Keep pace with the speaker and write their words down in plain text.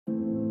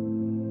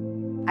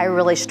I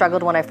really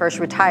struggled when I first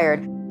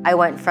retired. I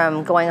went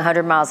from going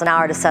 100 miles an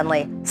hour to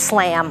suddenly,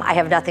 slam, I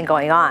have nothing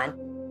going on.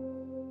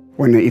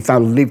 If I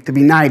live to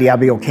be 90, I'll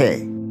be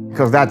okay.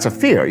 Because that's a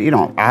fear.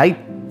 I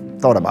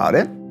thought about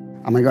it.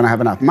 Am I going to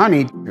have enough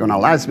money? Going to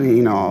last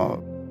me,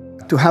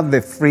 to have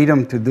the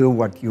freedom to do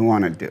what you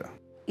want to do.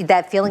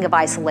 That feeling of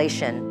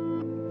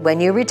isolation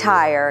when you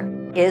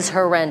retire is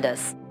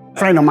horrendous. A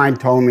friend of mine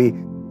told me,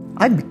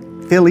 I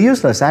feel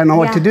useless. I don't know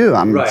what to do.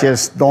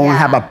 Just don't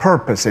have a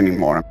purpose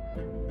anymore.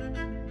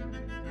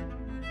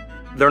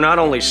 They're not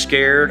only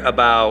scared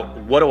about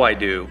what do I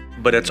do,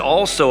 but it's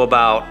also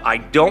about I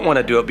don't want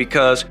to do it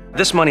because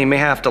this money may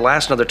have to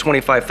last another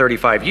 25,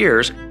 35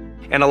 years.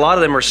 And a lot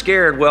of them are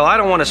scared, well, I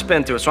don't want to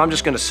spend through it, so I'm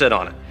just going to sit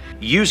on it.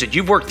 Use it.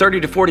 You've worked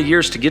 30 to 40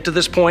 years to get to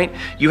this point.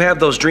 You have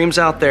those dreams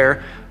out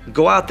there.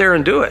 Go out there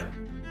and do it.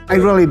 I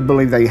really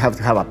believe that you have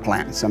to have a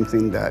plan,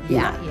 something that,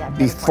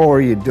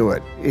 before you do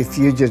it. If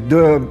you just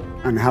do it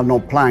and have no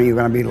plan, you're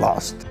going to be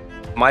lost.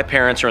 My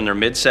parents are in their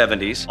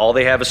mid-70s. All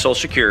they have is Social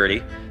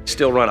Security.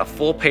 Still run a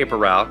full paper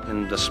route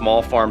in the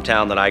small farm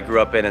town that I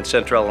grew up in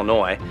Central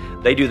Illinois.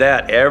 They do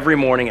that every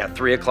morning at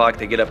 3 o'clock.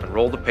 They get up and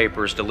roll the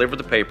papers, deliver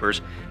the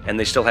papers, and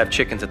they still have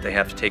chickens that they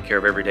have to take care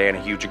of every day in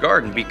a huge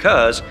garden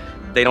because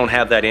they don't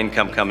have that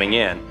income coming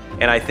in.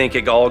 And I think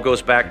it all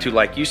goes back to,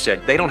 like you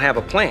said, they don't have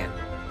a plan.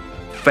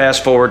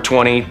 Fast forward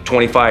 20,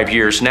 25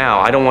 years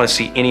now, I don't want to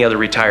see any other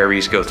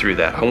retirees go through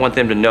that. I want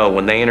them to know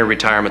when they enter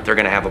retirement, they're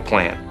going to have a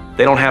plan.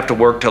 They don't have to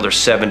work till they're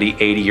 70,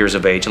 80 years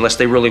of age unless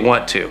they really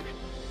want to.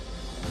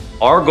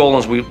 Our goal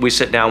as we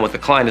sit down with the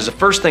client is the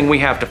first thing we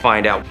have to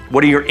find out,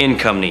 what are your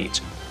income needs?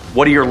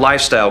 What are your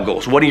lifestyle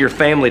goals? What are your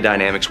family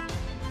dynamics?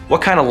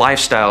 What kind of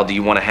lifestyle do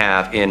you want to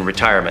have in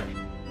retirement?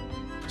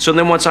 So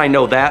then once I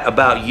know that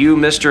about you,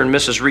 Mr. and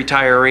Mrs.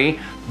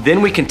 Retiree,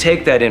 then we can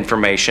take that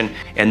information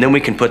and then we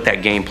can put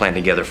that game plan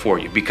together for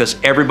you because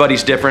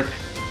everybody's different.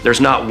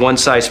 There's not one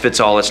size fits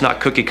all. It's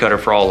not cookie cutter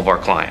for all of our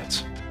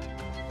clients.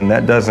 And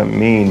that doesn't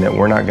mean that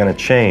we're not going to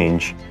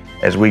change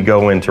as we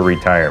go into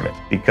retirement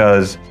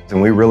because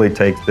we really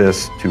take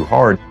this too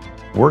hard.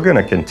 We're going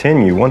to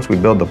continue, once we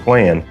build the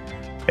plan,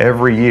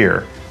 every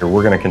year,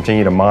 we're going to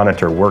continue to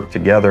monitor, work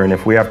together, and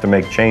if we have to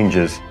make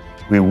changes,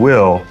 we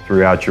will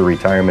throughout your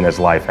retirement as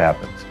life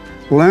happens.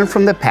 Learn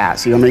from the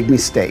past. You don't make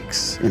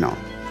mistakes.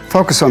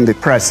 Focus on the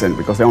present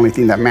because the only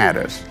thing that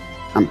matters,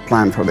 and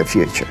plan for the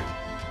future.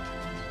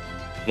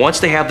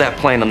 Once they have that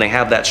plan and they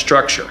have that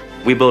structure,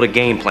 we build a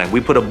game plan. We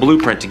put a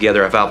blueprint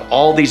together of how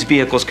all these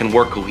vehicles can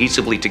work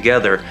cohesively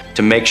together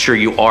to make sure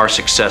you are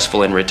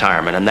successful in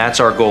retirement. And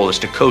that's our goal, is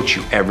to coach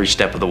you every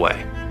step of the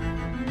way.